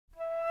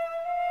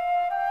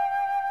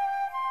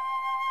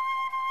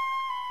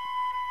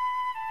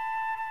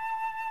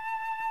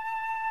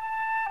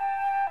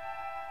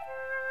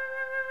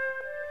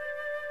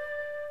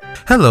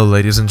Hello,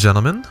 ladies and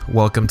gentlemen.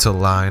 Welcome to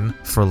Line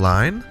for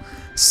Line,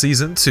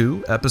 Season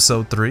 2,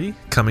 Episode 3,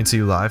 coming to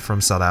you live from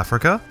South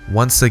Africa.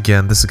 Once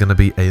again, this is going to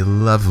be a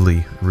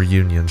lovely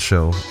reunion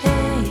show.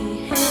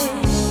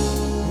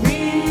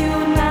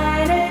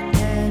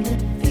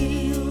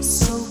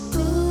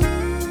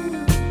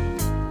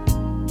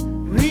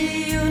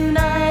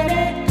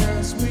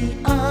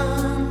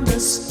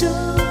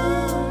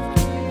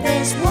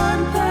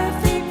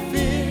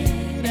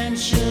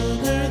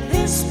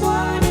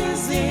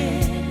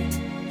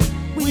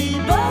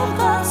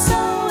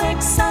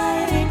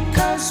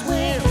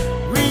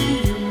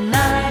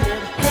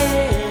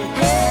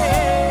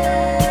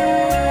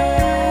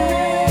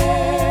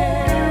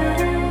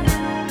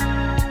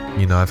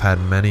 I've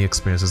had many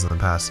experiences in the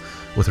past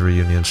with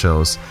reunion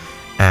shows,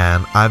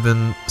 and I've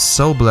been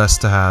so blessed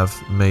to have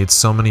made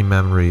so many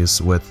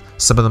memories with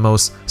some of the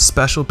most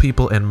special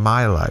people in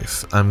my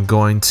life. I'm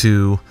going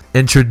to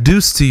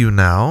introduce to you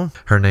now.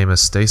 Her name is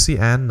Stacey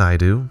Ann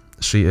Naidu.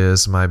 She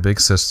is my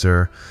big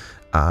sister.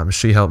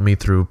 She helped me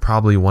through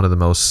probably one of the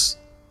most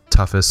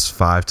toughest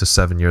 5 to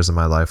 7 years of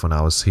my life when I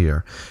was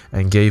here,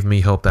 and gave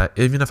me hope that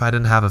even if I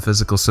didn't have a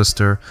physical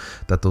sister,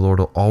 that the Lord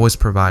will always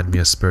provide me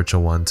a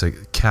spiritual one to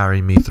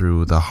carry me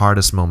through the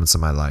hardest moments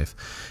of my life.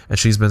 And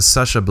she's been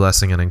such a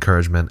blessing and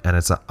encouragement, and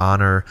it's an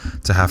honor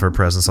to have her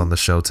presence on the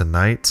show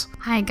tonight.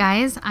 Hi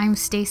guys, I'm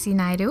Stacey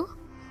Naidu,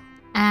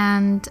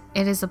 and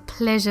it is a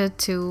pleasure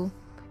to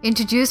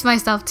introduce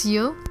myself to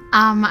you.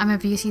 I'm a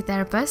beauty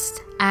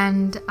therapist,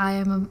 and I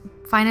am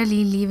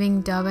finally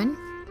leaving Durban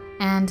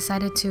and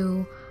decided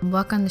to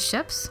work on the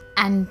ships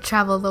and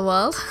travel the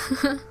world.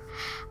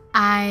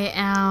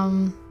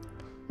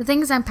 The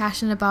things I'm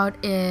passionate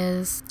about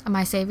is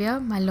my Savior,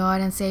 my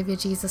Lord and Savior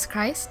Jesus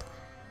Christ.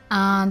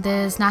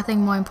 There's nothing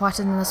more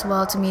important in this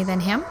world to me than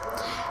Him.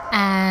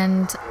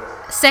 And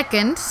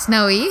second,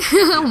 Snowy,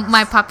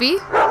 my puppy.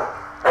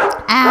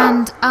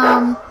 And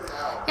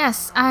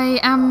yes, I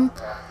am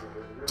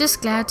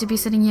just glad to be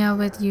sitting here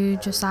with you,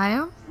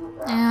 Josiah,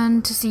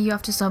 and to see you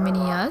after so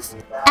many years.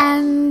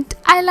 And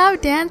I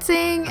love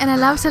dancing, and I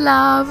love to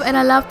love, and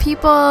I love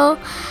people,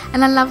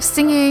 and I love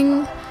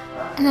singing,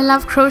 and I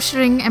love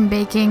crocheting and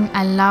baking.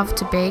 I love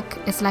to bake.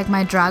 It's like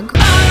my drug.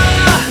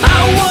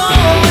 I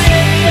want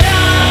it,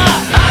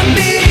 I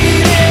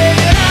need it,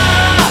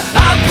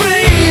 I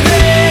breathe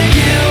it,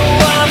 you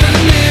are the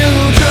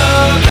new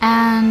drug.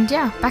 And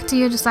yeah, back to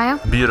you, Josiah.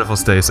 Beautiful,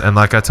 Stace. And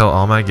like I tell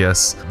all my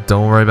guests,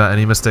 don't worry about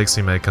any mistakes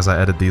you make, because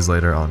I edit these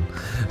later on.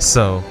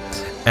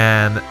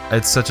 And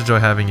it's such a joy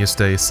having you,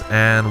 Stace.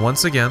 And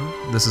once again,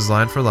 this is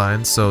Line for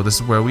Line. So this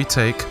is where we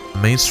take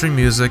mainstream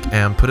music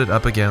and put it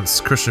up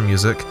against Christian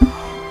music.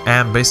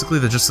 And basically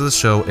the gist of the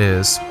show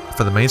is,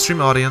 for the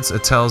mainstream audience,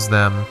 it tells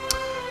them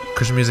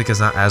Christian music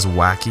is not as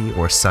wacky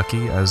or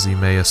sucky as you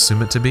may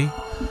assume it to be.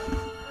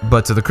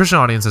 But to the Christian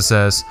audience, it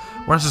says,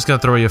 we're not just going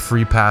to throw you a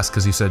free pass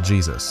because you said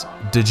Jesus.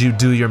 Did you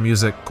do your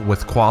music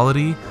with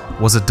quality?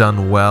 Was it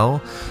done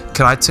well?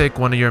 Could I take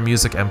one of your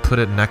music and put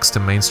it next to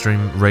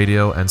mainstream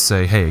radio and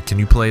say, hey, can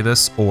you play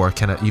this? Or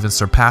can it even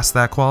surpass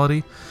that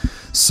quality?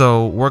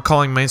 So we're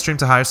calling mainstream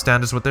to higher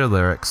standards with their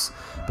lyrics,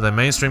 but then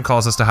mainstream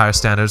calls us to higher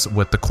standards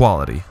with the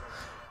quality.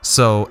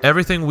 So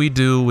everything we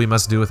do, we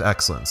must do with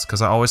excellence.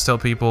 Because I always tell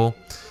people,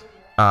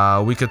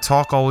 we could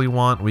talk all we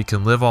want, we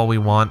can live all we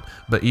want,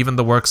 but even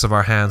the works of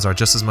our hands are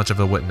just as much of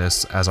a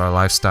witness as our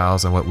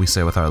lifestyles and what we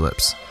say with our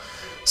lips.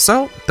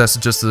 So that's the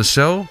gist of the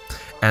show.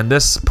 And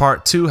this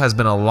part 2 has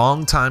been a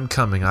long time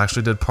coming. I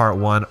actually did part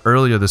 1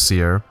 earlier this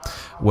year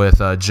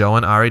with Joe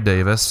and Ari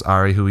Davis.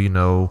 Ari, who you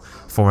know,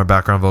 former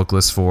background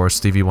vocalist for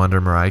Stevie Wonder,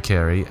 Mariah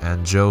Carey,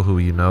 and Joe, who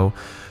you know,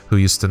 who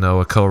used to know,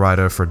 a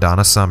co-writer for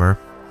Donna Summer.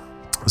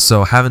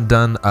 So haven't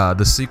done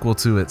the sequel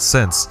to it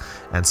since,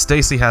 and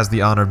Stacey has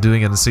the honor of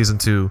doing it in season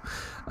 2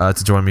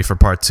 to join me for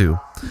part 2.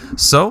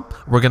 So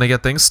we're gonna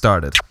get things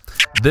started.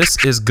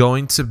 This is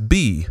going to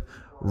be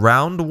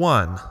round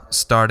 1,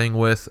 starting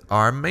with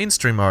our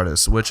mainstream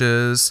artist, which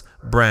is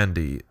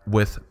Brandy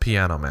with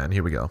Piano Man.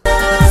 Here we go.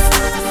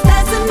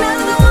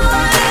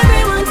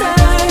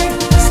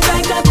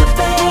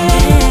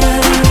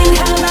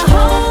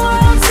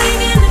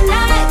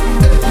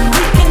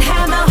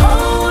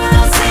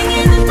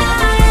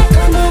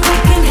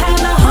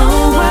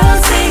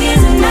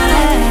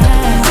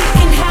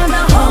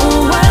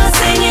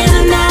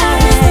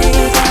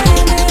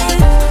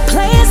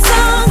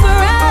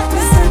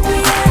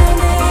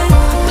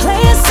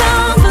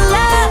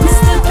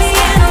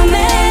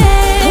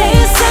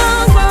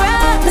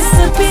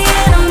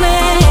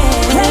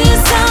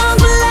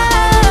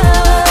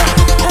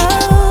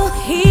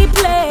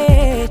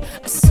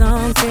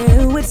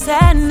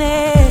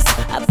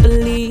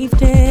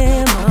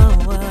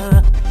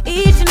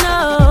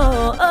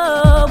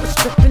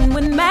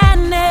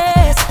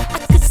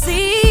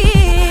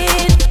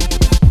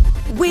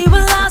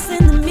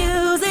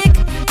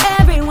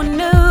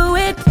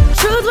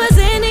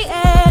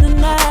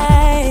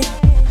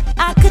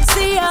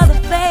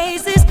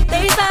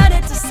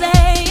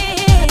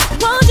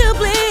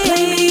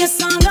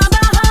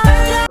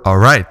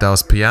 Alright, that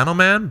was Piano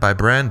Man by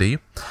Brandy.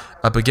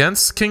 Up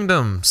against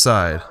Kingdom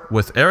Side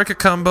with Erica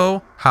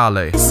Combo,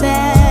 Hale.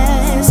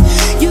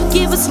 Says you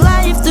give us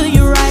life through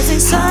your rising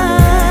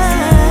sun.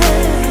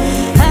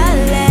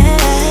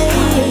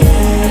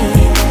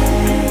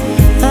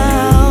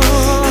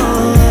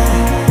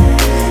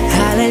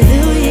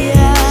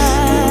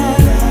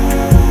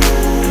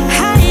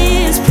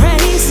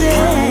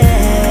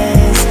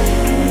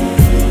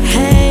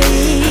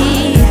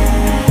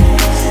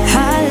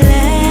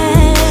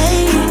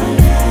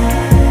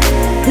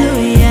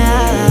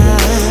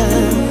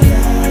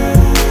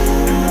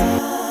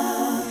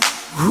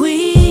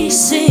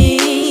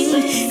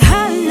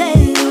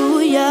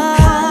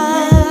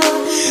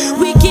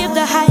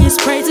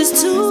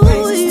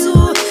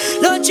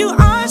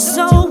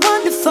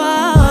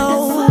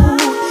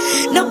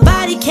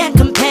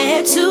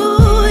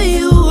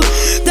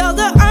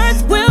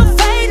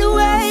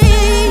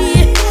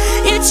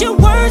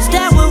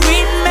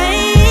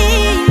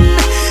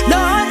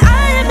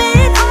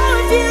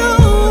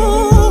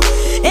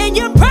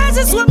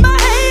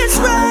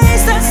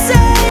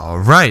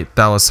 Right,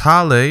 that was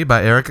Hale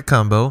by Erica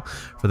Combo.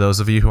 For those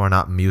of you who are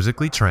not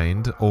musically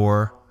trained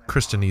or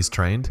Christianese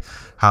trained,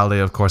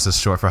 Hale, of course, is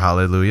short for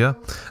Hallelujah.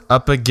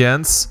 Up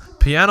against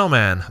Piano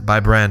Man by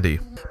Brandy.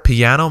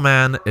 Piano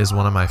Man is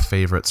one of my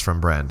favorites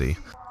from Brandy.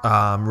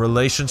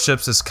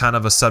 Relationships is kind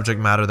of a subject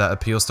matter that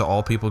appeals to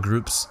all people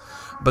groups,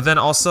 but then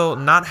also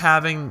not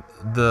having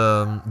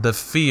the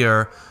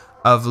fear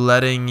of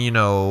letting,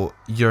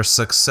 your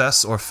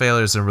success or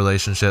failures in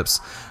relationships,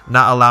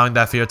 not allowing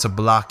that fear to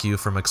block you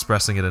from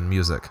expressing it in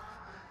music.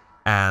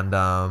 And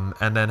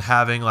then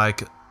having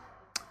like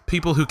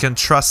people who can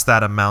trust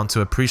that amount to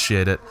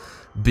appreciate it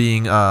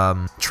being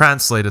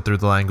translated through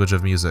the language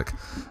of music.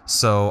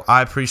 So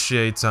I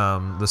appreciate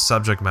the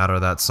subject matter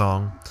of that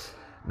song.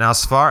 Now,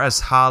 as far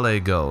as Hale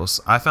goes,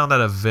 I found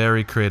that a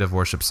very creative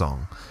worship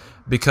song.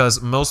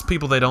 Because most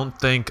people, they don't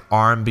think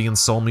R&B and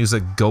soul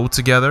music go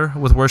together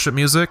with worship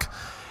music,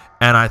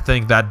 and I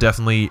think that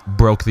definitely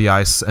broke the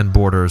ice and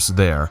borders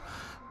there.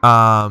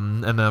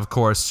 And then, of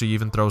course, she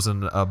even throws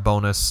in a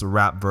bonus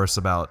rap verse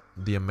about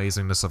the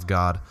amazingness of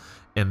God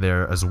in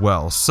there as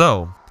well.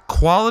 So,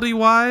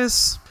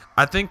 quality-wise,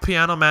 I think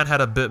Piano Man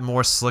had a bit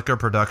more slicker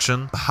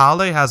production.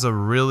 Hale has a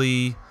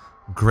really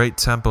great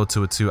tempo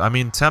to it, too. I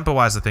mean,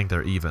 tempo-wise, I think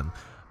they're even.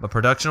 But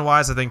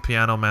production-wise, I think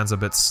Piano Man's a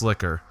bit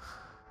slicker.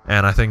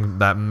 And I think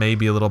that may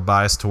be a little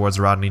biased towards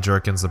Rodney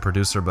Jerkins, the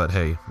producer, but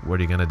hey, what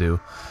are you going to do?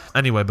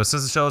 Anyway, but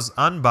since the show's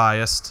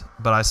unbiased,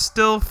 but I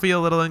still feel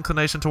a little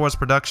inclination towards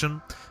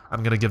production,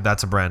 I'm going to give that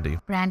to Brandy.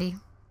 Brandy.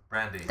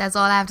 That's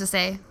all I have to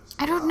say.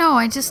 I don't know,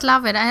 I just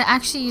love it. I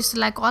actually used to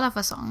like all of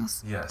her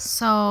songs. Yes.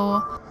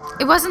 So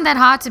it wasn't that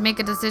hard to make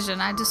a decision.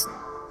 I just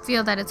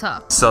feel that it's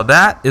her. So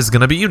that is going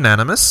to be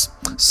unanimous.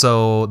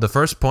 So the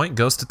first point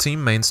goes to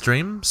Team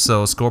Mainstream.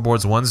 So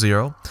scoreboard's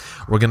 1-0.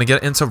 We're going to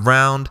get into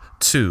round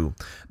 2.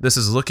 This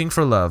is Looking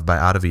for Love by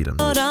Out of Eden.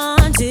 Hold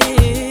on to,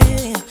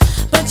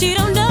 but you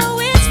don't know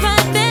it's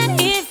right there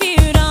if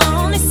you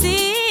don't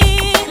see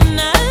it.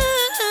 No.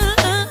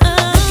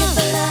 Looking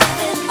for love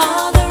in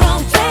all the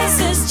wrong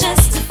places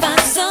just to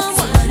find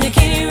someone who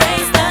can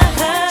erase the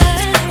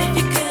hurt. If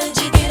you could,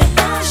 you get a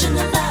portion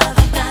of love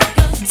that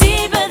goes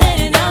deeper than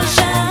an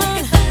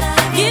ocean.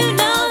 You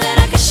know that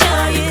I can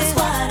show you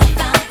what I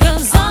found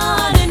goes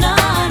on and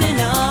on and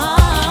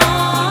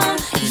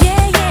on.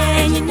 Yeah,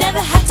 and you never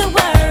have to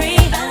worry.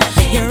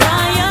 You're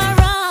on your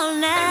own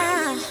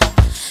now,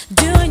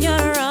 doing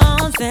your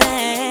own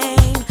thing.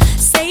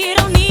 Say you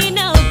don't need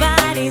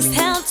nobody's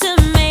help to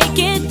make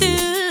it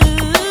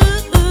through,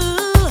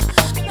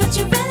 but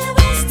you're really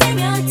wasting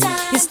your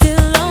time. You're still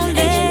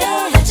lonely, and you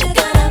know that you're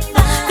gonna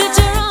find that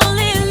you're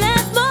only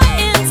left more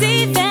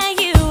empty than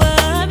you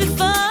were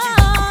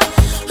before.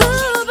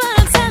 Ooh, but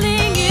I'm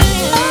telling you,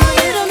 oh,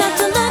 you don't have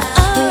to look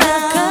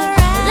around.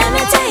 Let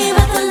me tell you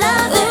about the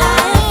love that I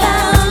have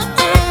found.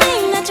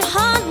 Everything that your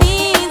heart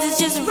needs is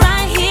just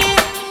right here,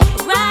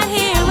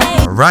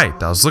 waiting. Right,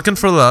 that was Looking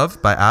for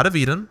Love by Out of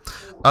Eden.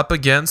 Up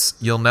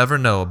against You'll Never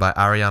Know by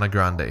Ariana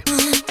Grande.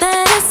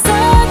 That it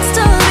sucks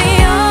to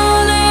be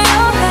only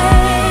your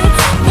head,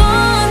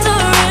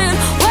 wondering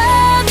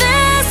where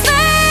this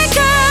thing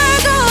could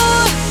go.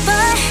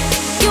 But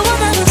you will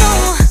never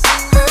know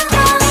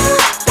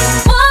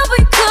what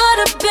we could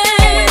have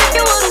been if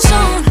you would have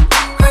shown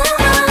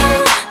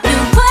me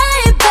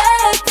way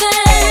back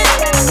then.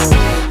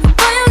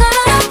 Boy, you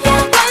gotta help,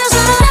 yeah, boy, you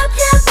should have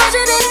helped, yeah, but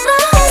you didn't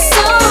know.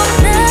 So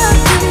now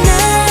you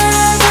never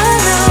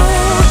know.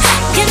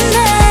 You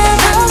never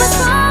know. It's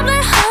probably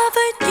hard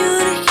for you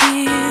to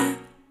hear,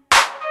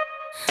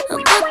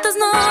 but there's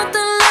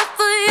nothing left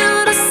for you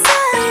to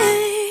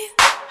say.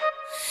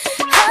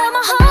 Have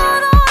my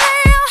heart all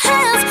in your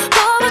hands,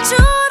 but what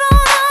you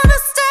don't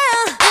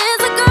understand is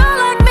a girl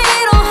like me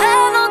don't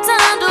have no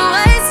time to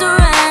waste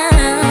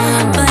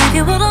around. But if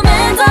you would have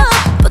manned up,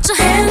 put your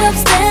hand up,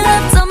 stand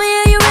up, tell me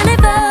how you really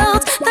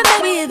felt, then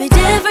maybe it'd be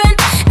different.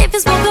 If you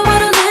spoke, I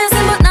would've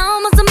listened, but now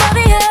I'm with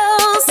somebody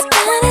else,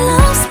 and he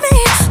loves me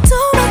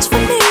too much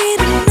for me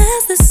to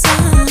miss the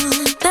sun.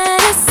 That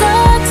it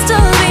sucks to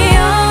be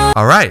on.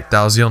 All right, right,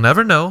 that was You'll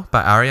Never Know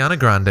by Ariana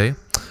Grande,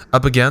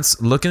 up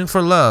against Looking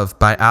for Love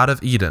by Out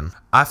of Eden.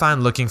 I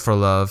find Looking for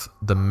Love,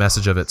 the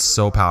message of it,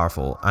 so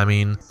powerful. I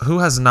mean, who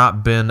has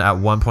not been at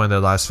one point in their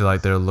lives feel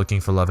like they're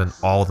looking for love in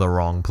all the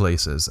wrong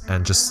places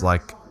and just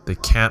like they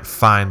can't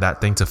find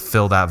that thing to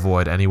fill that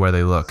void anywhere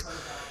they look.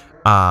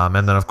 And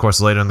then, of course,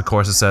 later in the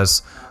course it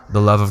says,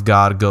 the love of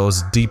God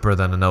goes deeper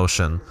than an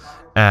ocean.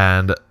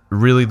 And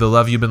really, the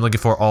love you've been looking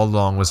for all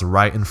along was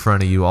right in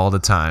front of you all the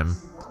time.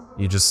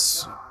 You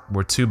just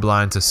were too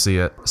blind to see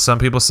it. Some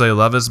people say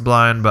love is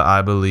blind, but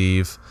I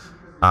believe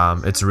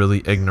it's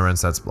really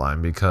ignorance that's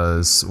blind,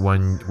 because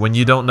when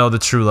you don't know the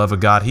true love of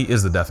God, he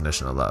is the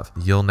definition of love.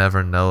 You'll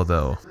never know,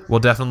 though. Well,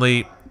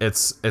 definitely,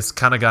 it's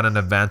kind of got an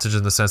advantage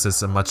in the sense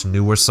it's a much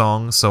newer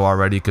song, so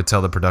already you could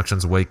tell the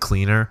production's way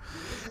cleaner.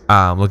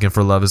 Looking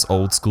for Love is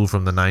old school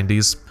from the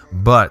 90s,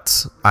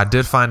 but I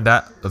did find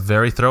that a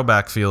very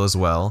throwback feel as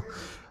well.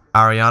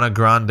 Ariana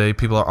Grande,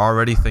 people are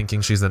already thinking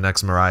she's the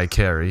next Mariah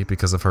Carey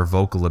because of her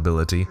vocal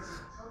ability.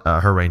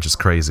 Her range is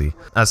crazy.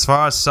 As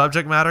far as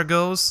subject matter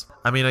goes,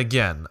 I mean,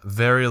 again,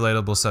 very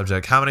relatable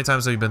subject. How many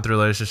times have you been through a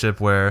relationship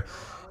where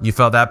you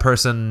felt that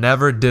person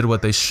never did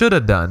what they should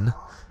have done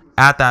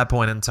at that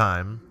point in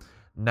time?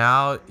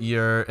 Now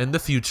you're in the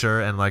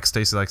future, and like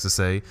Stacey likes to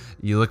say,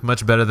 you look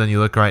much better than you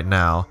look right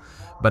now.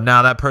 But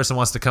now that person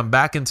wants to come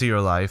back into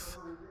your life,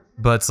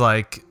 but it's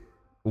like,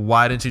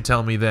 why didn't you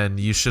tell me then?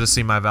 You should have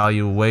seen my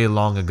value way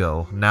long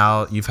ago.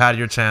 Now you've had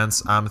your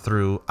chance. I'm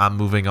through. I'm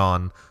moving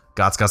on.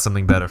 God's got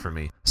something better for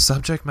me.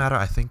 Subject matter,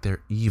 I think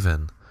they're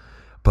even.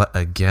 But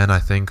again, I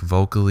think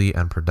vocally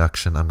and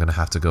production, I'm going to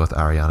have to go with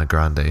Ariana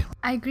Grande.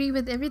 I agree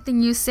with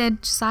everything you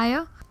said,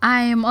 Josiah.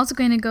 I am also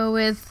going to go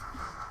with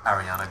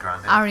Ariana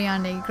Grande.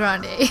 Ariana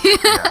Grande.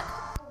 Yeah.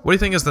 What do you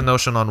think is the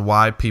notion on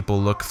why people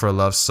look for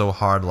love so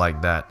hard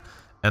like that?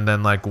 And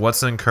then, like, what's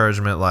the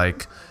encouragement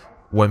like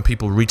when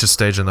people reach a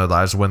stage in their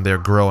lives when they're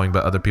growing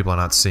but other people are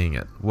not seeing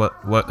it?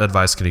 What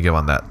advice can you give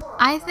on that?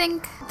 I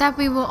think that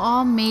we were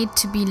all made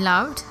to be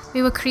loved.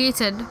 We were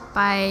created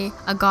by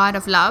a God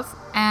of love,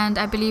 and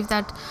I believe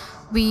that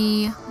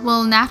we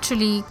will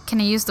naturally,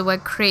 can I use the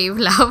word crave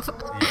love?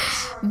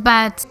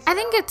 But I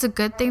think it's a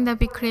good thing that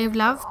we crave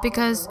love,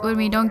 because when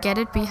we don't get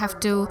it, we have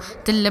to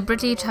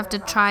deliberately have to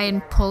try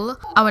and pull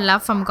our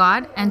love from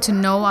God and to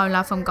know our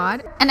love from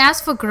God. And as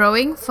for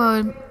growing,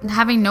 for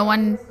having no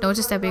one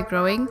notice that we're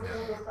growing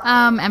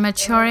and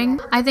maturing,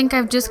 I think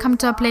I've just come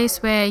to a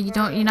place where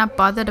you're not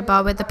bothered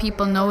about whether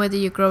people know whether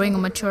you're growing or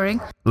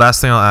maturing.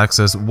 Last thing I'll ask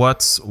is,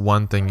 what's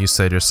one thing you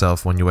say to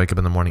yourself when you wake up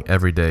in the morning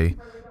every day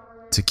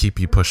to keep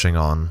you pushing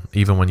on,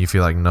 even when you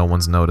feel like no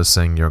one's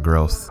noticing your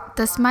growth?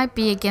 This might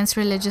be against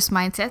religious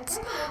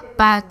mindsets,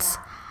 but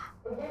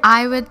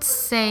I would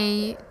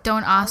say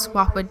don't ask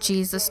what would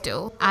Jesus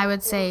do. I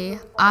would say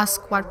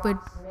ask what would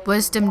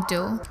wisdom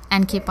do,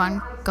 and keep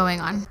on going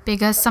on.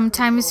 Because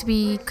sometimes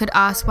we could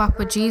ask what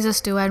would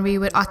Jesus do, and we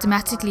would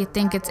automatically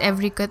think it's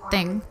every good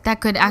thing.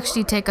 That could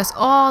actually take us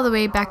all the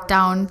way back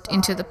down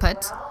into the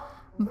pit.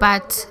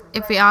 But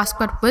if we ask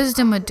what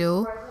wisdom would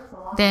do,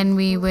 then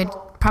we would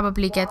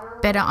probably get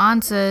better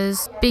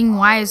answers. Being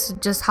wise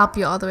would just help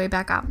you all the way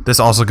back up. This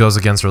also goes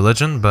against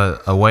religion,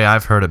 but a way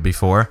I've heard it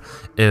before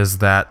is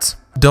that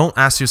don't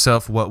ask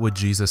yourself what would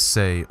Jesus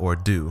say or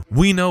do.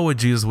 We know what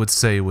Jesus would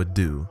say would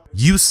do.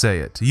 You say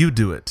it. You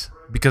do it.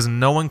 Because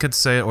no one could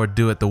say it or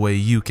do it the way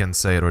you can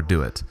say it or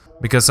do it.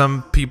 Because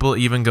some people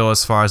even go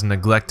as far as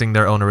neglecting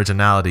their own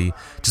originality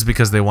just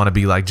because they want to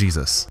be like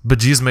Jesus. But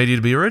Jesus made you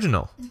to be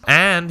original.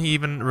 And he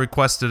even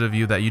requested of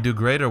you that you do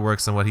greater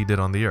works than what he did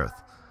on the earth.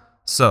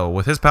 So,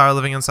 with his power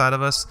living inside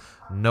of us,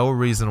 no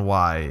reason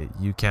why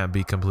you can't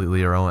be completely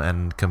your own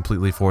and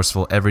completely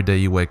forceful every day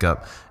you wake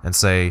up and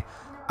say,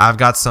 I've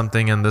got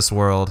something in this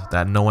world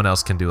that no one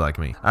else can do like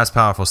me. That's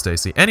powerful,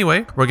 Stacey.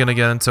 Anyway, we're going to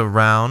get into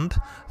round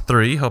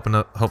 3.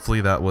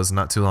 Hopefully that was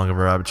not too long of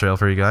a rabbit trail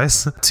for you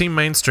guys. Team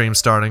Mainstream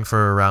starting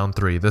for round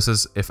 3. This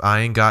is If I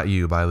Ain't Got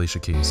You by Alicia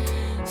Keys.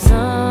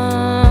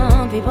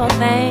 Some people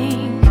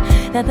think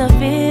that the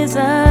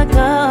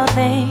physical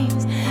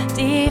things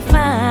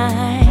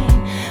define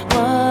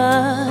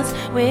what's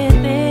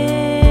within,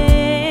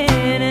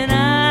 and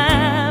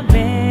I've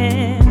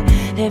been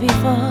there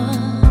before,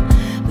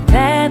 but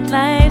that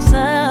life's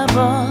a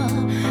bore,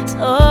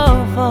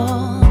 so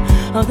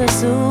full of the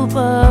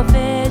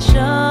superficial.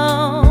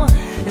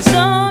 And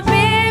some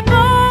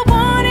people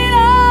want it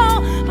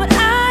all, but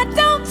I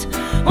don't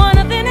want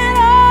nothing at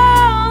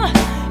all.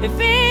 If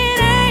it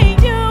ain't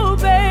you,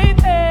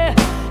 baby,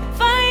 if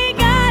I ain't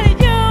got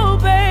you,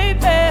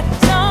 baby.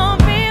 Some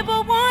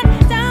people want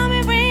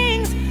diamond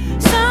rings,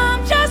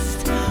 some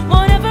just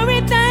want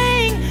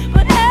everything,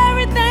 but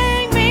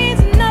everything means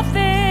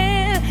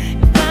nothing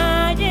if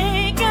I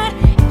ain't got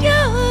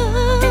you.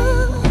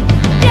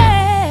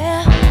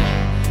 Yeah.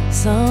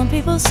 Some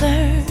people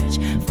search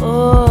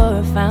for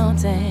a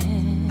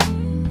fountain.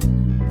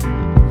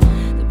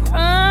 The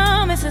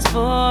promise is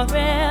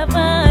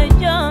forever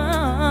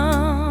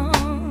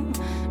young.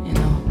 You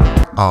know.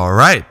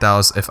 Alright, that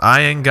was If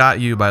I Ain't Got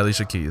You by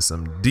Alicia Keys.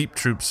 Some deep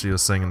troops she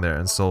was singing there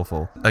and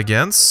soulful.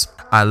 Against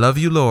I Love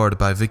You Lord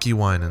by Vicky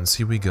Winans.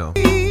 Here we go.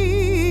 A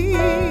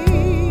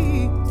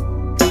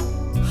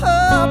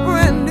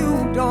brand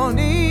new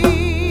dawning.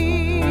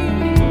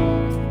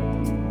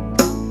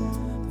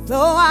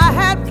 Though I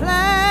had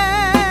plans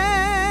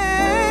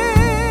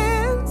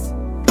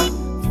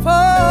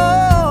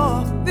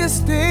for this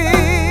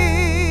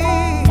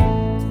day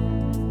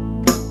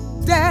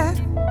that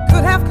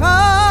could have come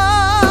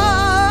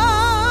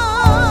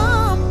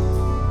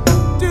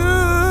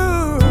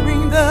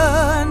during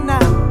the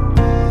night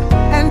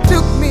and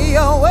took me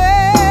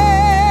away,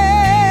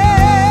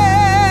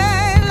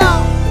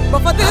 Lord.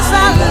 But for this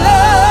I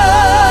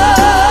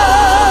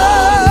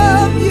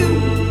love you.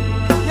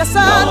 Yes, I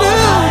do.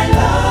 Lord,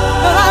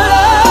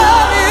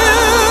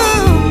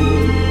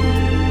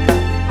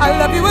 I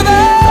love you with all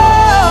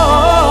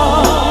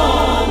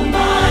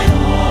my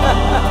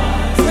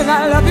heart. Said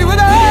I love you with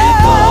all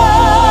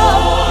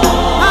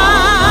my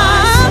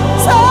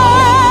soul.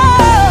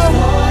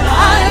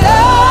 I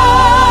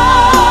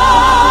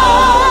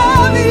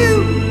love you.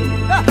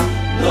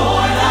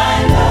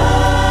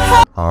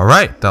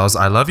 Alright, that was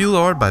I Love You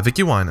Lord by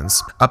Vicky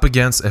Winans. Up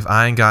against If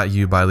I Ain't Got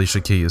You by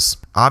Alicia Keys.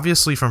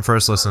 Obviously, from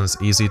first listen, it's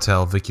easy to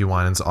tell Vicky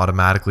Winans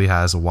automatically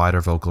has a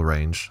wider vocal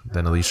range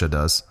than Alicia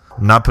does.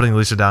 I'm not putting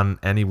Alicia down in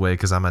any way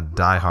because I'm a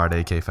die-hard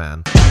AK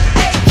fan.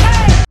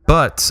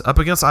 But up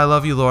against I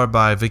Love You Lord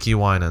by Vicky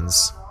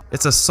Winans.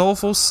 It's a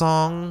soulful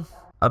song,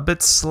 a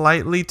bit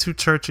slightly too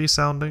churchy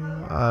sounding,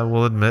 I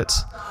will admit.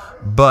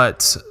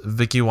 But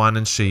Vicky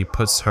Winans, she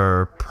puts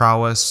her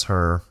prowess,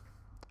 her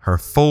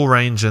full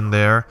range in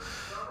there.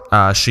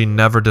 She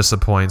never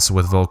disappoints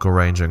with vocal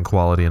range and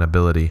quality and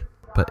ability.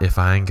 But If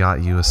I Ain't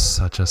Got You is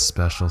such a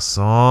special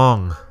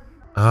song.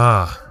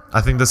 I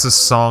think this is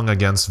song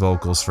against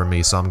vocals for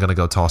me, so I'm gonna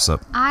go toss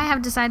up. I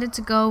have decided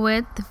to go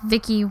with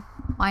Vicky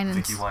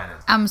Winans.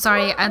 I'm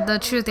sorry, the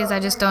truth is I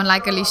just don't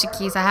like Alicia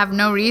Keys. I have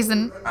no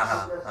reason.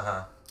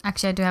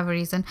 Actually, I do have a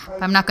reason,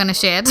 but I'm not gonna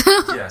share it.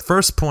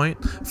 First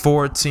point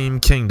for Team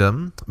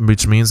Kingdom,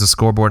 which means the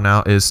scoreboard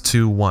now is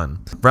 2-1.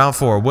 Round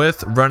 4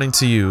 with Running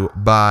to You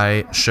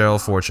by Cheryl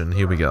Fortune.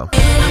 Here we go.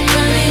 I'm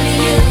running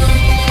to you,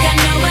 got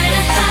nowhere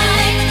to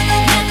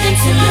hide, nothing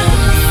to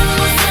lose.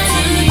 To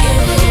you,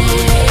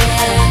 yeah.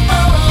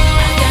 Oh,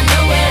 I got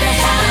nowhere to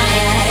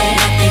hide,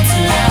 nothing to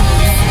lose.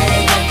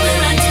 What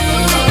will I do?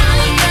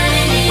 I'm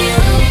running to you,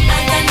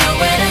 I got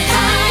nowhere to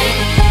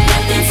hide,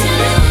 nothing to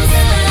lose.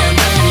 I'm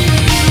running to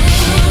you,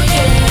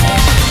 yeah.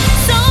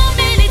 So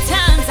many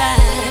times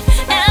I've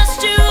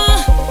asked you,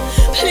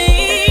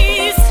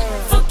 please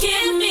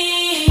forgive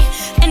me,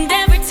 and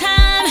every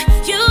time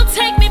you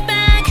take me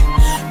back,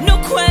 no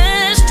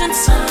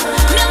questions,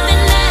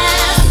 nothing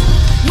left,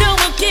 no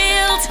more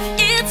guilt,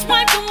 it's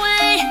wiped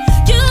away.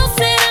 You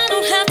said I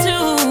don't have to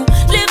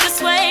live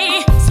this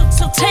way,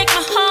 so take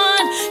my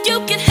heart, you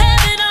can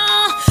have it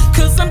all,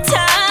 'cause I'm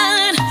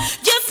tired,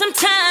 yes I'm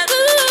tired,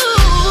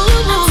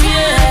 ooh,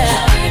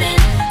 yeah.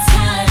 Hurting,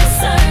 tired of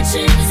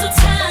searching, so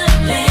tired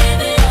of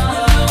living with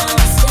no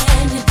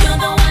understanding. You're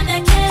the one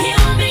that can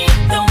heal me,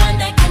 the one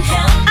that can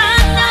help me. I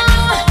know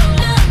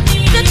that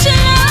you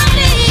love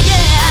me,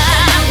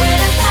 yeah. Nowhere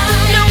to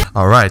hide.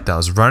 Alright, that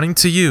was Running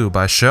to You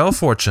by Cheryl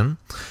Fortune.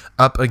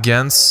 Up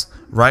against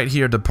Right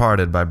Here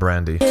Departed by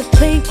Brandy. You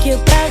think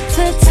you're about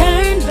to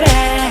turn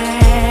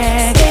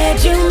back,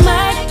 scared you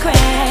might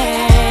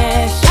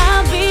crash.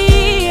 I'll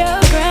be your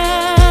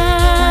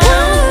ground.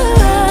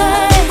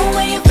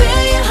 When you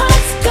feel your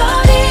heart's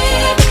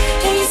guarded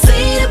and you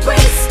see the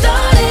breeze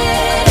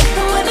started,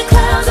 when the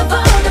clouds have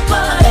all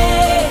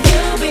departed,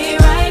 you'll be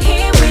right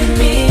here with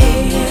me.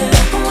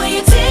 When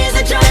your tears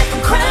are dry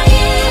from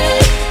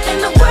crying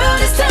and the world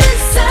is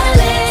turned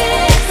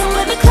silent,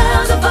 when the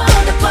clouds have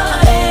all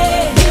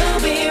departed,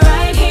 you'll be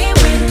right here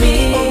with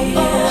me.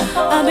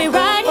 I'll be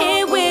right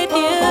here with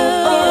you.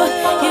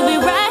 You'll be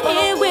right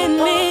here with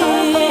me.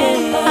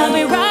 I'll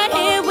be right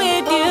here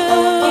with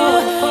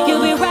you.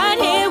 You'll be right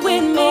here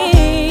with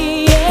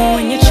me.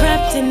 When you're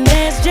trapped and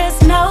there's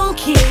just no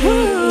key,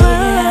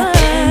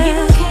 and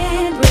you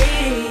can't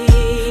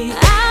breathe,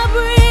 I'll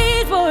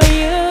breathe for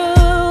you.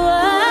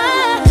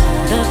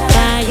 The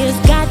fire's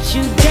got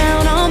you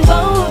down on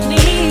both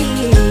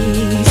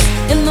knees,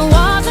 and the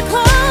walls are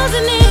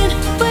closing in,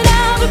 but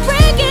I'll be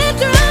breaking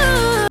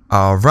through.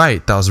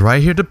 Alright, that was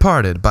Right Here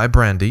Departed by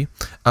Brandy.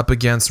 Up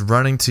against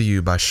Running to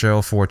You by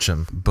Cheryl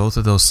Fortune. Both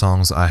of those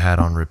songs I had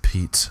on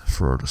repeat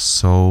for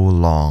so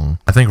long.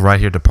 I think Right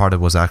Here Departed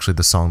was actually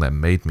the song that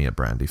made me a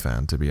Brandy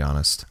fan, to be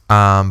honest.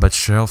 But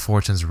Cheryl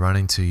Fortune's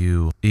Running to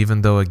You,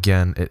 even though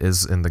again it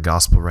is in the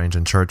gospel range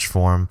and church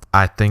form,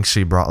 I think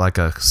she brought like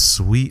a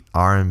sweet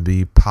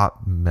R&B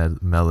pop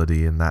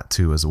melody in that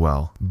too as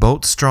well.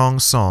 Both strong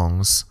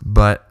songs,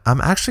 but I'm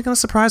actually going to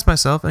surprise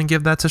myself and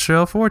give that to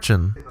Cheryl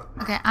Fortune.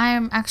 Okay, I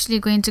am actually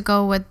going to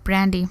go with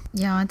Brandy.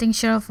 Yeah, I think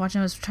Cheryl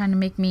Fortune was trying to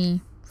make me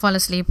fall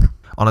asleep.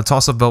 On a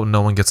toss-up vote, no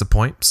one gets a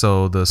point,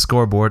 so the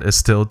scoreboard is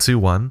still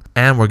 2-1.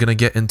 And we're going to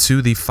get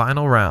into the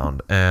final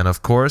round. And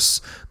of course,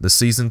 the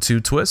Season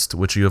 2 twist,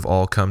 which you have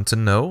all come to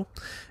know.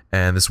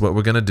 And this is what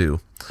we're going to do.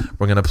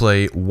 We're going to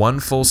play one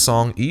full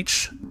song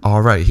each.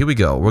 All right, here we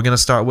go. We're going to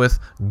start with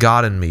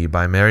God and Me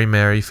by Mary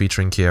Mary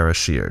featuring Kiara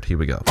Sheard. Here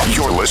we go.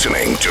 You're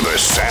listening to The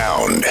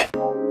Sound.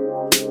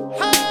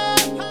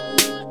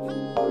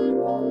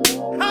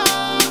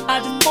 I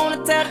just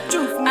wanna tell the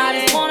truth,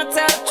 I just wanna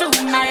tell the truth,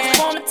 I just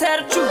wanna tell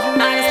the truth,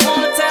 I just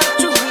wanna tell the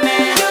truth,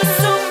 man. You're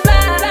so fly,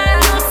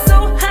 you're so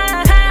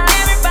high,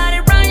 everybody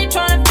around you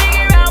tryna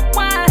figure out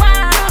why.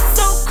 You're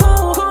so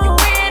cool, you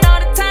win all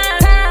the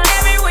time.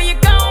 Everywhere you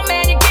go,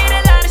 man, you get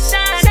a lot of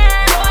shine.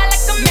 Boy,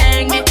 like a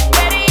magnet,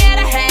 ready at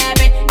a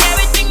habit.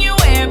 Everything you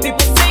wear,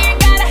 people say you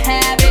gotta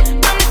have it.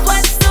 From the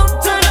sweatsuit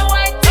to the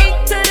white tee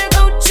to the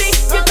Gucci,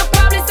 you could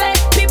probably say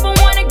people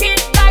wanna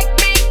get like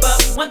me, but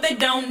what they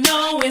don't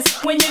know is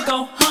when you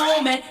go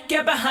home and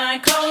get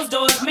behind closed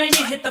doors, man,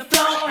 you hit the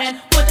floor, and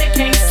what they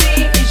can't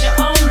see is you're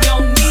on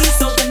your knees.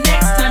 So the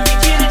next time you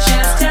get a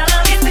chance, tell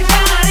them it's the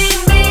God in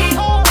me.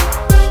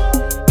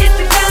 It's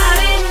the God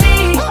in me.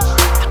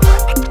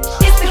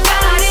 It's the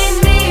God in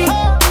me.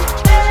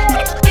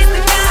 It's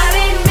the God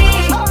in me.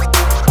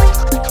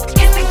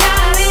 It's the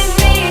God in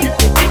me. You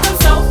think I'm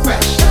so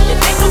fresh, you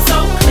think I'm so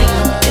clean,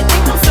 you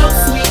think I'm so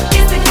sweet.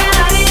 It's the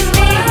God in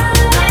me.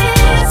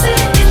 It's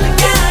the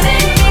God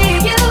in me.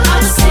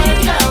 I'm so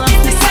tell 'em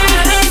it's the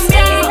God in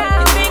me.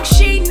 You think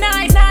she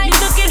nice, you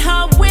look at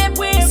her whip,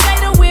 say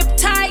the whip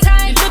tight.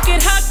 You look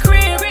at her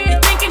crib, you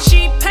thinking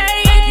she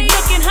paid. You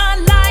look at her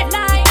life,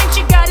 think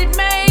she got it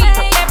made.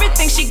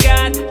 Everything she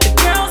got, the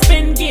girl's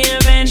been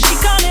given. She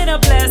call it a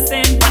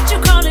blessing, but you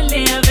call it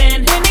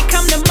living. When it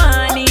come to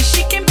money,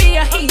 she can be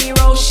a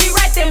hero. She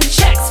write them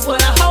checks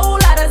with a whole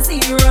lot of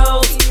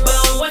zeros.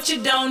 But what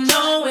you don't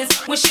know is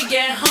when she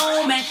get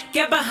home and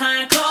get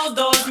behind closed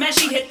doors, man,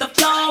 she hit the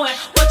floor. And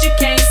what you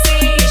can't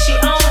see is she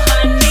on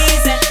her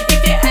knees. And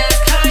if you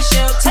ask her,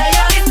 she'll tell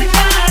you it's the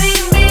God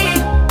in me.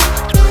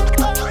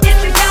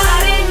 It's the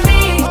God in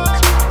me.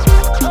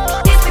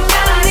 It's the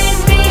God in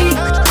me.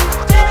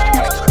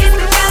 It's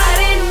the God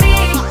in me.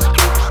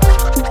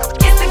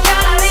 It's the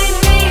God in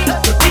me.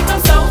 You think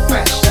I'm so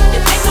fresh, you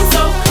think I'm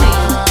so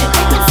clean, you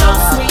think I'm so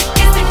sweet.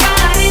 It's the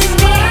God in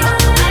me.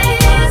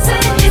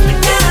 It's the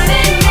God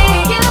in me.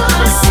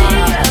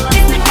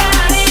 It's the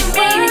God in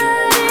me.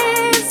 What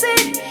is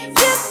it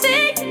you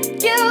think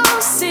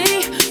you'll see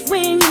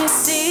when you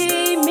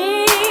see me?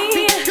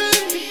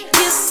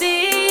 You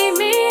see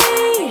me.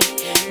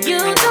 You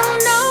don't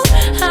know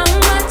how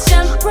much I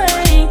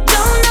bring,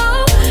 don't know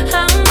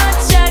how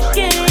much I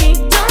gain,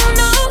 don't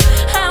know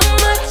how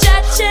much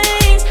I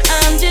change.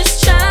 I'm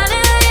just trying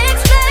to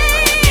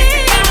explain. It's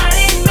the God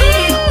in me.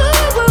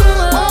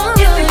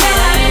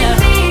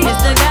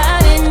 It's the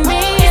God in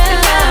me. It's the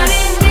God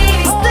in me.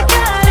 It's the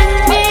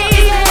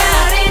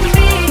God in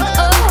me.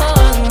 Oh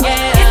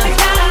yeah. It's the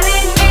God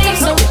in me. I'm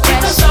so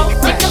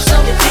fresh, I'm so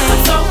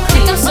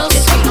clean, I'm so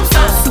sweet, I'm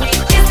so sweet.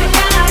 It's the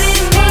God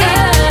in me.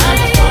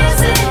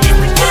 It's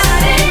the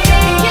God in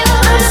me.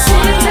 I'm so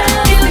down.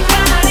 It's the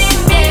God in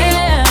me.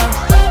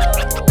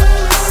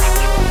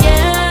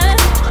 Yeah.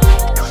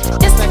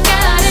 It's the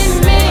God in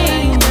me.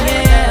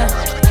 Yeah.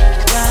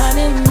 God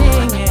in me.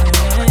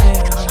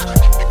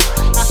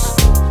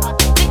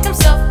 You think I'm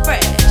so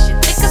fresh, you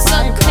think I'm so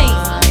clean,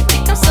 you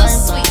think I'm so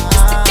sweet.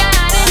 It's the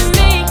God in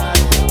me.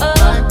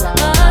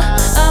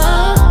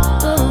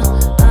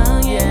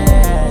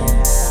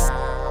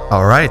 Yeah.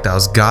 All right, that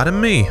was God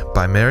and Me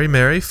by Mary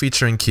Mary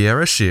featuring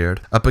Kiara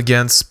Sheard up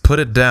against Put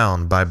It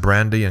Down by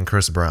Brandy and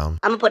Chris Brown.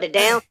 I'ma put it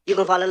down, you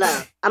gon' fall in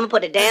love. I'ma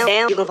put it down,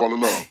 you gon' fall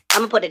in love.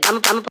 I'ma put it, I'ma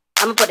put it,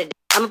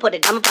 I'ma put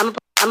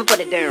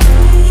it down.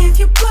 If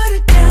you put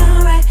it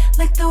down right,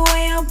 like the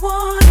way I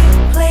want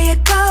it, play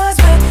it God's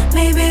way,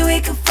 maybe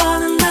we could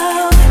fall in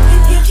love.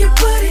 If you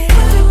put it,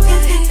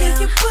 if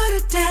you put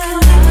it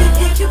down,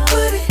 if you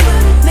put it,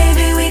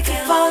 maybe we could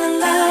fall in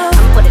love.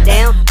 I'ma put it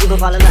down, you gon'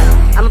 fall in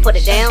love. I'ma put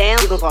it down,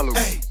 you gon' fall in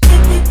love.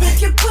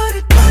 If you put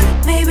it,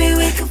 maybe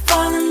we could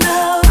fall in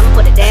love. I'ma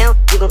put it down,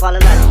 you gon' fall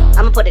in love.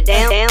 I'ma put it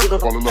down, you gon'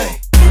 fall in love.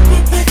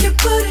 If you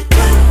put it,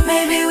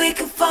 maybe we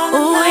could fall in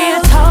love. Ooh,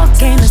 your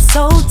talking is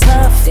so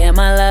tough, damn,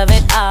 I love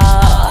it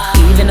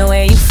all. Even the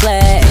way you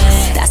flex,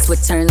 that's what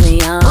turns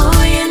me on.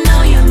 Oh, you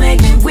know you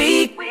make me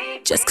weak,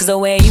 just cause the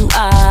way you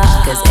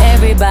are. Cause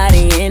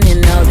everybody in it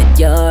know that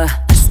you're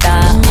a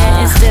star.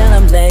 And still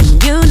I'm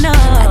letting you know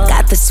I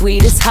got the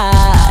sweetest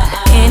heart.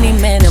 Any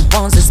man that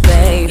wants this,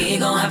 babe, he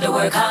gon' have to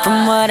work hard.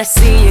 From what I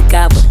see, you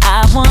got what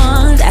I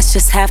want. That's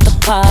just half the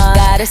part.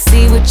 Gotta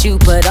see what you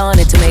put on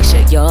it to make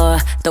sure you're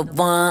the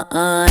one.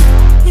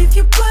 If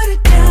you put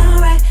it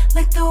down right,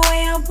 like the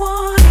way I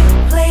want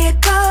it, play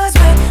it God's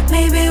way,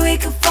 maybe we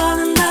could fall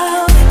in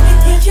love.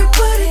 If you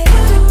put it,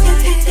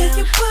 if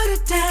you put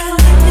it down,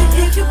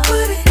 if you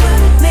put it,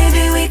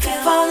 maybe we could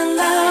fall in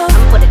love.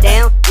 I'ma put it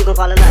down, you gon'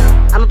 fall in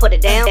love. I'ma put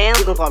it down,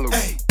 you gon' fall in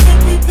love.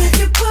 If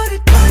you put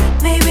it,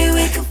 maybe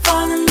we could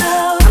fall in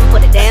love. I'ma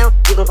put it down,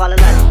 you gon' fall in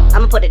love.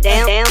 I'ma put it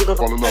down, you gon'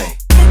 fall in love.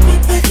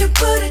 If you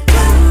put it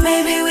down,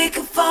 maybe we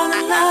could fall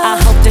in love.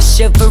 I hope the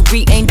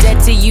chivalry ain't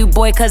dead to you,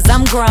 boy, cause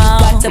I'm grown.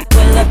 Got to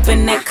pull up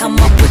and that, come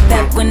up with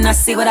that when I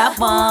see what I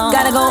want.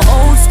 Gotta go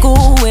old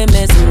school with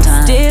me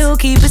sometimes. Still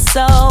keep it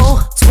so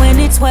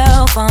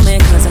 2012 on me,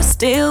 cause I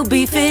still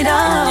beef it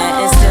up.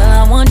 And still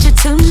I want you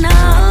to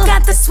know,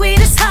 got the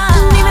sweetest heart.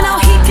 Even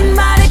though he can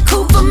ride it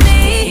cool for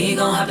me, he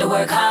gon' have to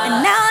work hard.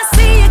 And now I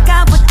see you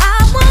got what I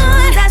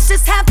want, that's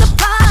just half the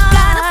part.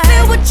 Gotta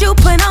feel what you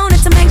put on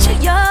it to make sure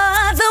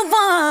you're the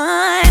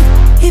one.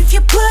 If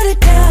you put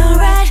it down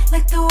right,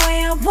 like the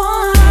way I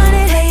want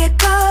it, play it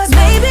cause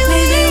maybe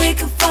we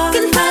can fall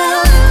in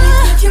love.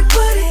 If you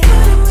put it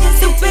down,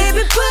 so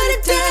baby put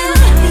it down.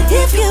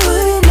 If you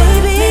put it,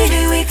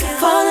 maybe we can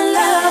fall in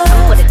love.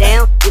 I'ma put it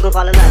down, you gon'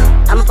 fall in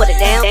love. I'ma put it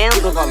down,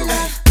 you gon' fall in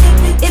love.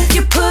 If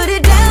you put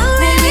it down,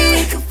 maybe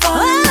we can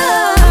fall in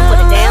love. Put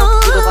it down,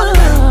 you gon' fall in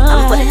love.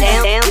 I'ma put it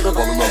down, you gon'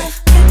 fall in love.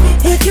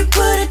 If you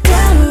put it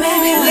down,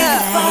 maybe we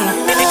can fall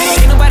in love.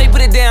 Ain't nobody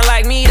put it down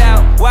like me though.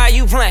 Why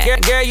you playing?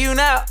 Girl, you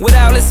know, with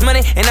all this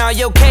money and all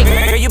your cake,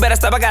 girl, you better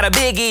stop, I got a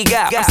big ego.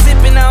 I'm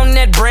sipping on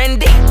that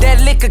brandy,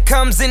 that liquor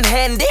comes in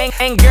handy.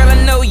 And girl,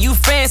 I know you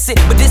fancy,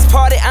 but this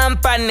party I'm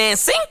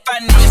financing.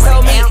 She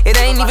told me it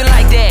ain't even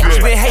like that. She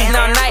been hating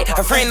all night,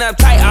 her friend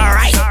uptight,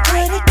 alright.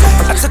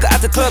 I took her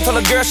out the club, told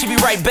her girl she be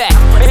right back.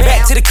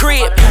 Back to the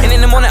crib, and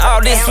in the morning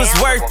all this was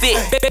worth it.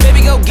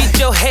 Baby, go get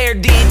your hair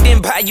did,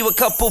 then buy you a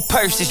couple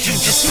purses. You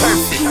just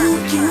perfect.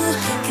 You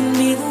can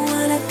be the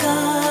one I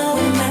call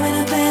when I'm having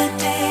a bad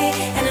day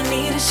and I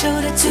need a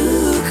shoulder to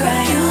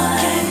cry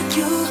on.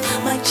 You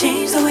might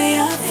change the way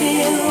I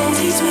feel,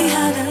 teach me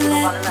how to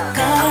let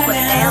go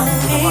down.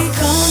 Ain't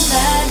gon'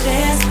 lie,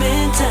 there's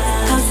been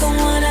times cause the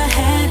one I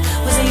had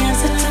was the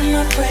answer to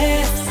my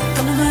prayers.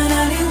 Come to find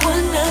out it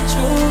was not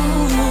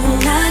true.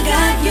 I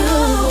got you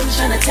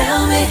tryna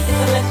tell me if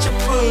I let you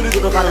put it,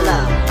 You gon' fall in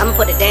love. I'ma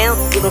put it down,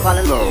 you gon' fall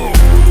in love.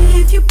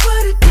 if you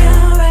put it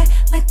down right,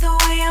 like the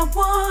way I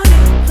want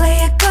it, play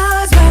it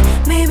cards right,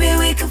 maybe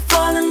we can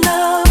fall in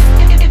love.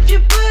 If you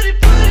put it,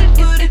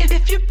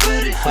 if you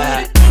put it,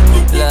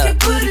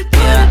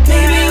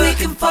 maybe we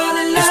can fall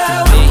in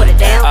love. I'ma put it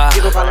down,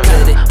 you gon' fall in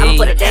love. I'ma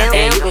put it down,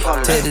 you gon' fall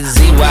in To love. the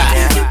ZY,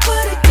 If you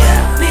put it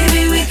down,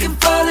 maybe we can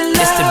fall in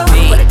it's the love.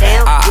 B, Put it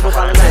down, you gon'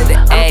 fall in to love. the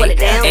I'ma A, put it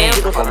down, M,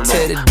 you gon' fall in to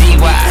love. the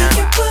DY. If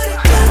you put it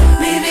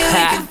down, maybe we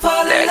can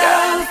fall There in you go.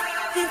 love.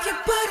 If you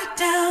put it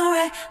down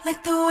right,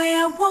 like the way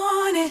I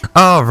want it.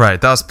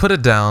 Alright, that was Put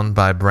It Down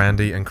by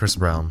Brandy and Chris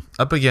Brown.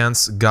 Up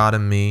against God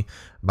and Me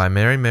by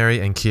Mary Mary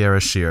and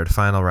Kiara Sheard.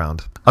 Final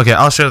round. Okay,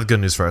 I'll share the good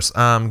news first.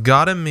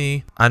 God and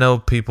Me, I know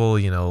people,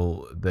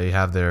 they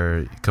have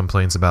their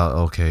complaints about,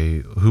 okay,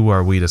 who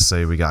are we to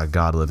say we got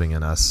God living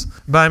in us?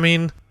 But I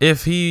mean,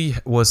 if he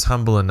was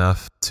humble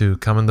enough to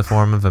come in the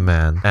form of a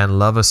man and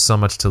love us so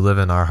much to live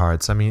in our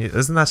hearts, I mean,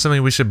 isn't that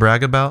something we should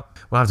brag about?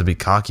 We don't have to be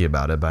cocky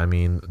about it, but I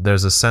mean,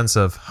 there's a sense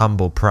of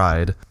humble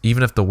pride.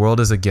 Even if the world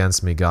is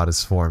against me, God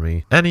is for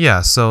me. And yeah,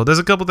 so there's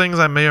a couple things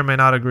I may or may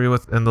not agree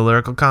with in the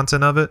lyrical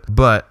content of it,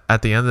 but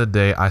at the end of the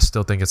day, I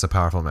still think it's a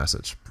powerful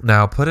message.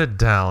 Now, Put It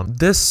Down.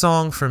 This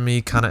song for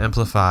me kind of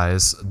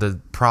amplifies the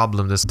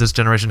problem this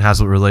generation has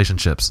with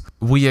relationships.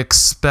 We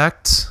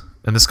expect,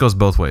 and this goes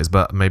both ways,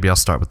 but maybe I'll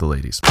start with the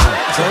ladies. Go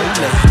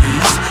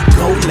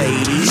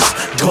ladies,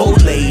 go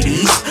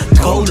ladies,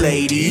 go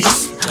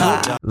ladies.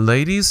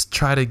 Ladies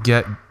try to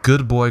get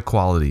good boy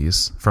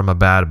qualities from a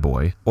bad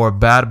boy, or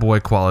bad boy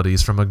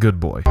qualities from a good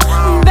boy.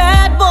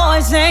 Bad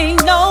boys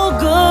ain't no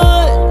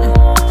good.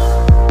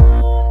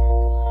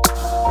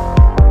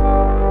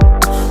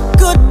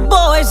 Good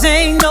boys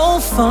ain't no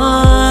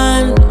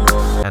fun.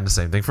 And the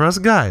same thing for us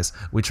guys.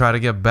 We try to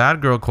get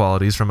bad girl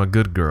qualities from a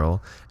good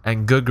girl,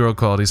 and good girl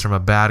qualities from a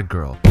bad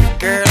girl.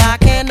 Girl, I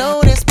can't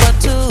notice but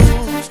to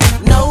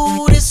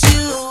notice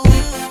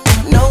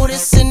you,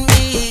 noticing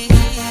me.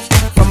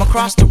 From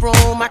across the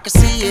room, I can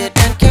see it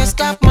and can't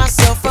stop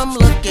myself from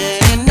looking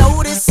and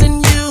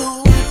noticing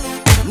you,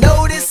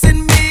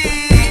 noticing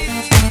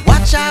me.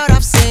 Watch out,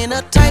 I've seen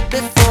a type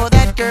before.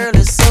 That girl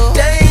is so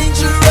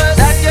dangerous.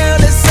 That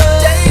girl is so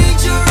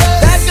dangerous.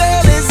 That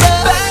girl is a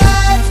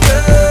bad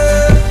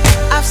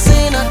girl. I've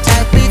seen a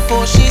type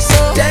before. She's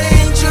so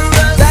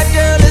dangerous. That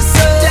girl is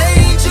so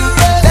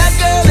dangerous. That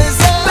girl is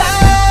a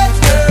bad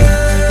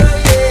girl.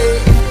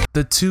 Yeah.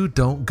 The two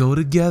don't go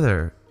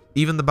together.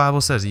 Even the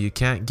Bible says you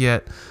can't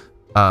get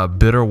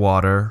bitter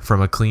water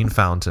from a clean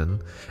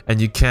fountain,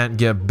 and you can't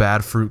get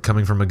bad fruit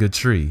coming from a good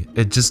tree.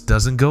 It just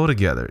doesn't go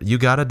together. You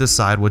gotta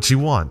decide what you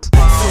want.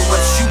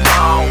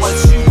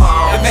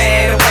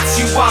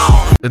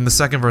 In the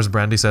second verse,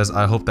 Brandy says,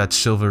 I hope that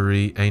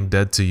chivalry ain't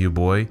dead to you,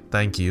 boy.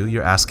 Thank you.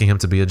 You're asking him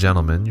to be a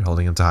gentleman. You're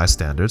holding him to high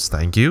standards.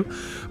 Thank you.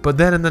 But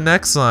then in the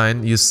next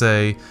line, you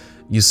say,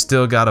 you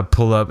still gotta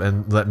pull up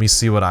and let me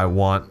see what I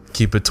want.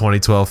 Keep it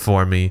 2012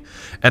 for me.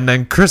 And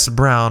then Chris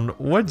Brown,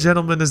 what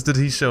gentlemanness did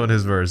he show in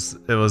his verse?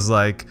 It was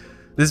like,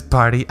 this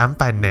party I'm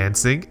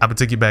financing. I'm gonna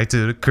take you back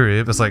to the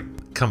crib. It's like,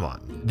 come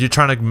on. You're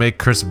trying to make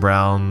Chris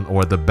Brown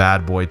or the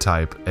bad boy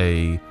type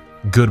a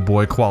good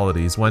boy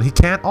qualities when he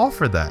can't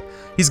offer that.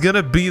 He's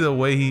gonna be the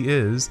way he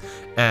is.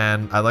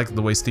 And I like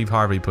the way Steve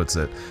Harvey puts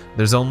it.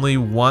 There's only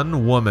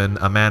one woman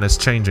a man is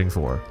changing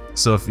for.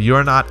 So if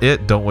you're not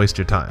it, don't waste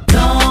your time.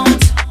 Don't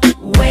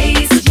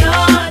waste your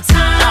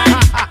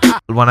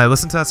when I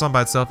listen to that song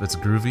by itself, it's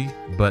groovy,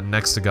 but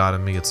next to God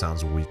and Me, it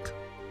sounds weak.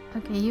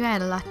 Okay, you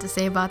had a lot to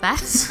say about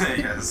that.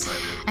 Yes,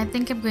 I I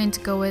think I'm going to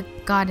go with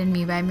God and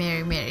Me by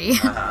Mary Mary.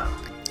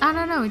 I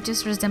don't know, it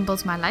just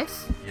resembles my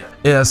life.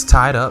 It's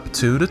tied up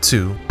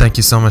 2-2. Thank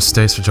you so much,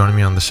 Stace, for joining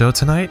me on the show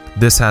tonight.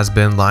 This has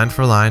been Line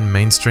for Line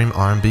Mainstream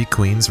R&B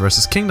Queens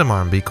versus Kingdom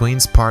R&B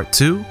Queens Part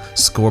 2.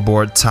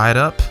 Scoreboard tied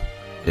up.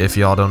 If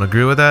y'all don't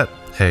agree with that,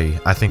 hey,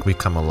 I think we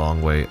come a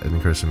long way in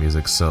Christian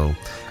music, so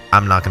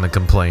I'm not going to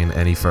complain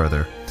any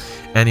further.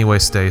 Anyway,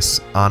 Stace,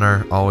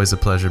 honor, always a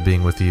pleasure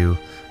being with you.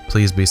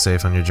 Please be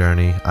safe on your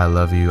journey. I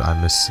love you.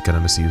 I'm gonna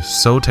miss you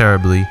so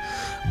terribly,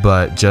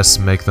 but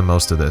just make the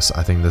most of this.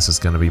 I think this is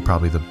gonna be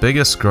probably the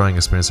biggest growing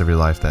experience of your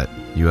life that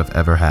you have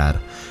ever had.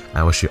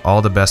 I wish you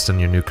all the best in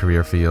your new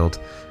career field.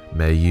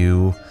 May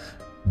you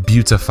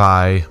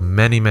beautify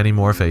many, many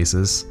more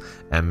faces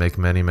and make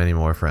many, many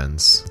more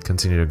friends.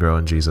 Continue to grow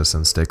in Jesus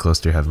and stay close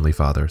to your Heavenly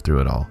Father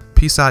through it all.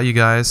 Peace out, you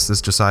guys. This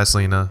is Josiah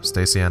Selena,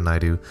 Stacey Ann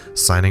Naidu,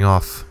 signing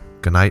off.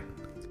 Good night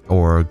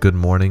or good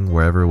morning,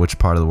 which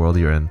part of the world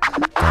you're in.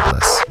 God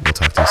bless. We'll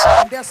talk to you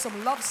soon. There's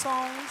some love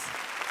songs.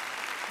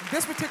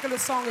 This particular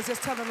song is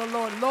just telling the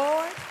Lord,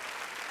 Lord,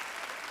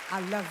 I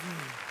love you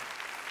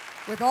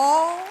with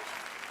all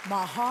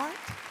my heart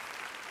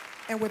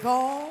and with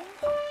all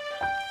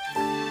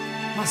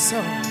my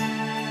soul.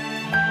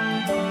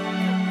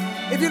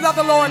 If you love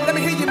the Lord, let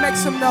me hear you make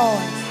some noise.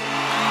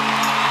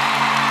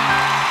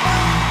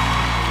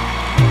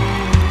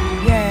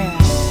 Yeah.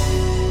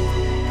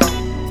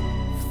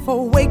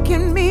 For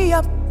waking me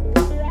up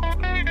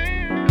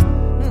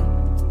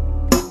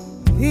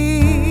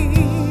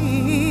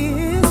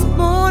this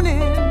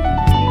morning,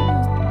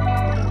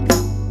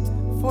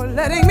 for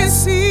letting me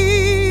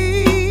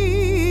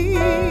see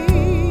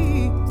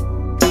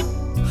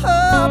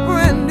a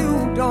brand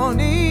new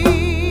dawning.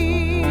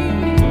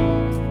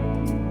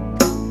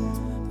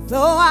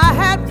 Though I